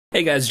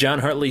Hey guys, John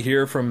Hartley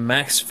here from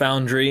Max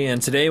Foundry, and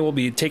today we'll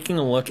be taking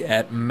a look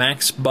at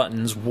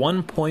MaxButtons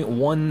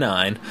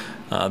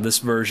 1.19. This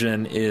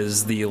version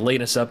is the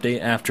latest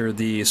update after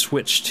the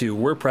switch to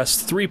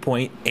WordPress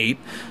 3.8.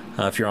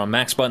 If you're on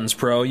MaxButtons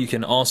Pro, you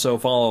can also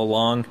follow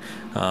along.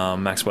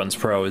 MaxButtons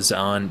Pro is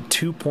on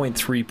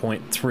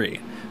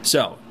 2.3.3.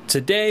 So,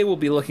 today we'll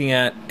be looking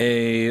at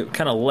a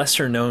kind of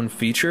lesser known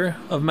feature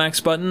of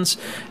MaxButtons,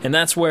 and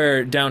that's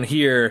where down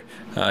here,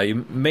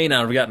 you may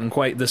not have gotten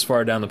quite this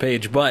far down the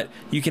page, but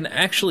you can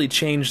actually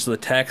change the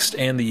text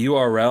and the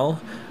URL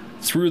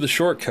through the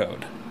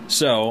shortcode.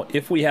 So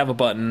if we have a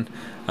button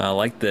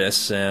like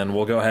this, and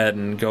we'll go ahead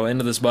and go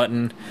into this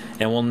button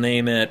and we'll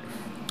name it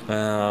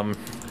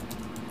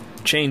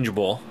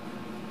changeable.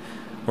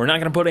 We're not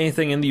going to put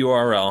anything in the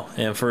URL,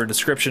 and for a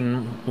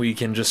description we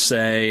can just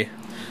say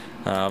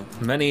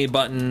many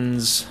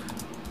buttons,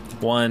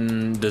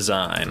 one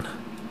design.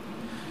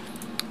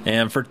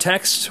 And for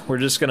text, we're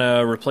just going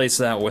to replace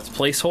that with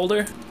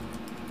placeholder.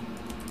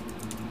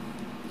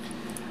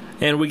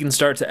 And we can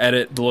start to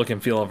edit the look and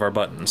feel of our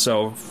button.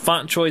 So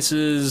font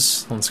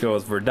choices, let's go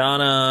with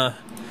Verdana.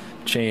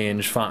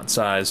 Change font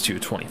size to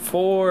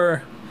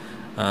 24.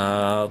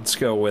 Let's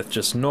go with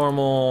just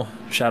normal.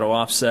 Shadow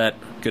offset,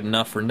 good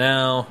enough for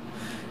now.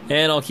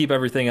 And I'll keep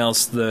everything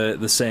else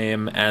the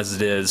same as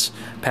it is.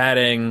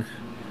 Padding,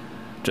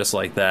 just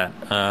like that.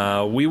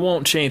 We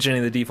won't change any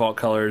of the default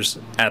colors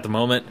at the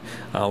moment.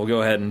 We'll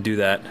go ahead and do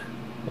that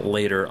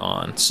later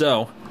on.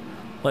 So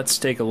let's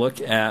take a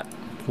look at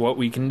what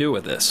we can do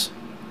with this.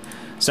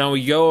 So now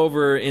we go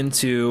over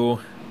into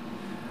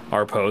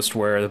our post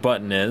where the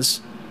button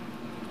is.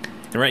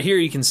 And right here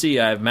you can see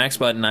I have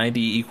MaxButton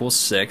ID equals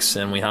 6,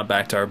 and we hop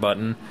back to our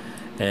button,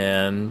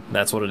 and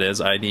that's what it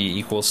is, ID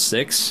equals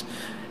 6.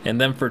 And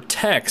then for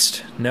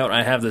text, note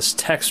I have this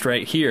text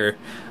right here.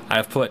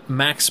 I've put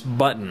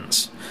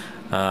MaxButtons,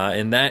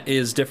 and that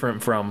is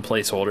different from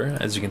placeholder,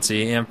 as you can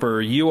see. And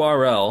for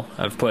URL,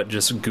 I've put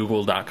just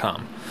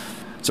google.com.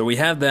 So we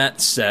have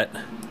that set,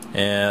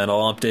 and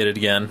I'll update it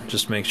again,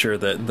 just to make sure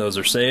that those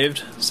are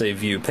saved. Save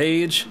view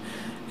page,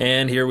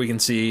 and here we can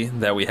see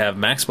that we have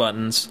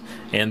MaxButtons,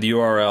 and the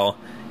URL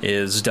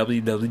is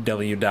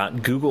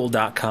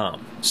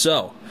www.google.com.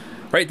 So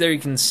right there you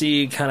can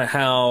see kind of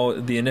how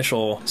the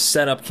initial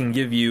setup can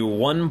give you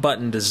one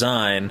button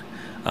design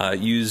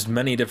used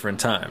many different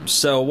times.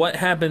 So what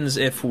happens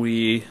if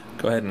we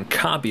go ahead and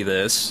copy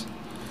this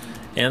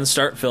and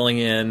start filling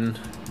in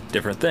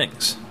different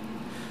things?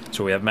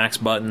 So we have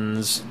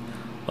MaxButtons,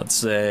 let's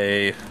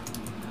say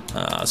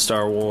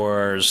Star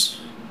Wars,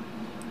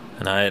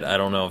 and I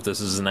don't know if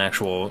this is an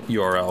actual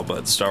URL,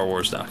 but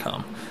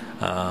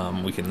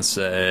starwars.com. We can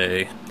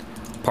say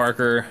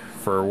Parker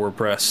for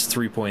WordPress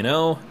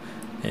 3.0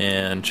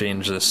 and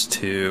change this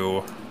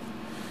to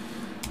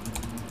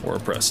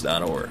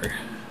wordpress.org.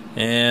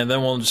 And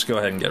then we'll just go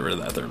ahead and get rid of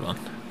that third one.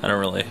 I don't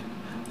really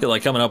feel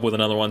like coming up with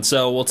another one.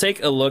 So we'll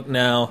take a look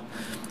now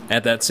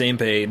at that same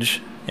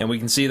page, and we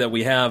can see that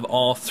we have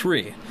all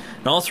three.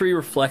 And all three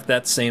reflect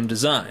that same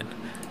design,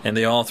 and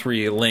they all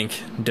three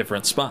link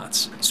different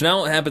spots. So now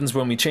what happens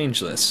when we change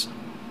this?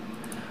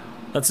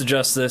 Let's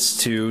adjust this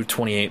to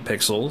 28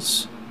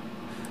 pixels.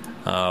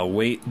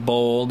 Weight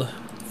bold,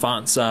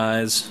 font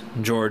size,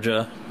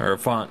 Georgia, or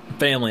font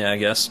family, I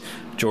guess,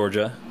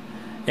 Georgia.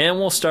 And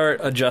we'll start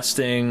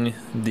adjusting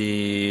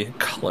the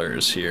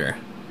colors here.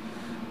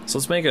 So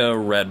let's make a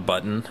red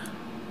button.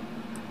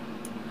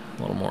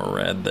 A little more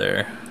red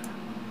there.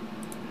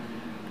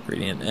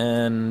 Gradient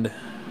end.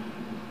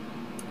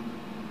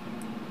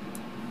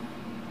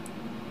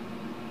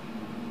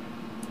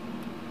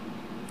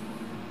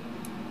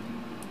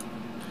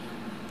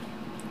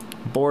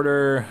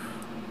 Border,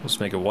 let's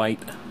make it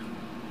white. A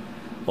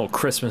little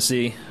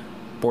Christmassy.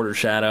 Border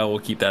shadow, we'll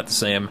keep that the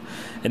same.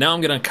 And now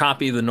I'm going to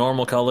copy the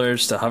normal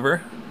colors to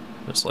hover,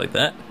 just like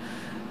that.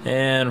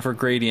 And for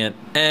gradient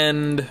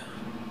end,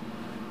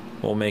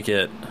 we'll make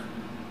it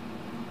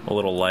a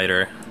little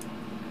lighter.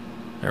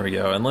 There we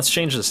go. And let's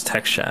change this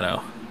text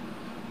shadow.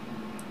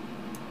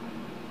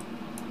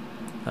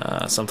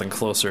 Something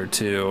closer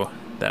to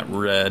that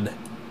red.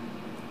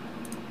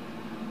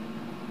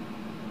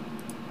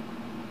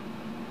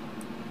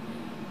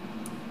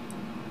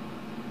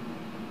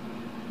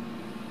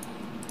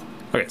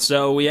 Okay,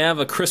 so we have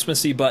a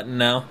Christmassy button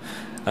now.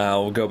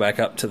 We'll go back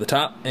up to the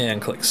top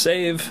and click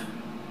Save.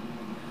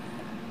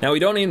 Now we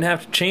don't even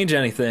have to change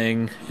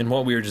anything in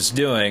what we were just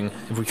doing.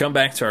 If we come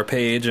back to our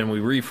page and we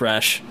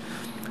refresh,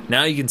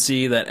 now you can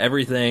see that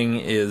everything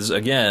is,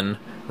 again,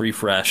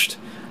 refreshed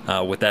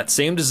with that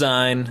same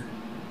design,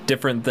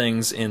 different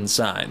things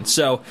inside.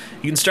 So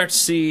you can start to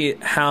see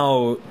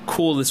how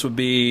cool this would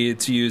be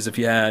to use if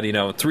you had,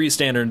 three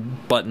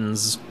standard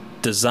buttons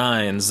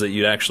designs that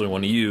you'd actually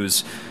want to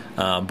use.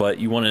 But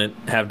you want to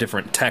have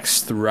different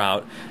text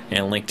throughout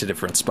and link to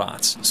different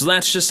spots. So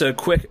that's just a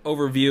quick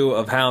overview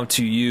of how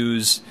to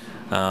use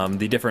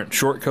the different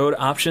shortcode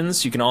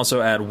options. You can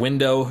also add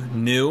window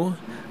new.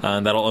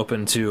 That'll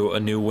open to a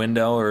new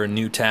window or a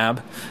new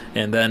tab.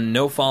 And then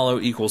no follow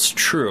equals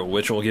true,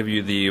 which will give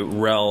you the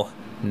rel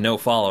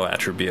nofollow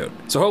attribute.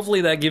 So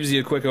hopefully that gives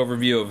you a quick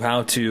overview of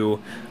how to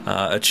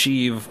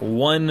achieve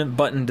one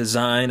button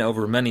design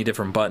over many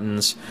different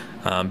buttons,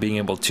 being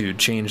able to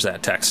change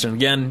that text. And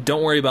again,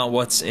 don't worry about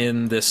what's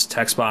in this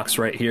text box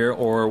right here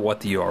or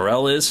what the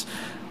URL is.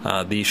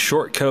 The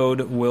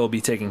shortcode will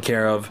be taken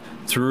care of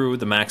through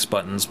the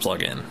MaxButtons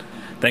plugin.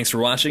 Thanks for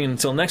watching, and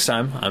until next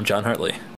time, I'm John Hartley.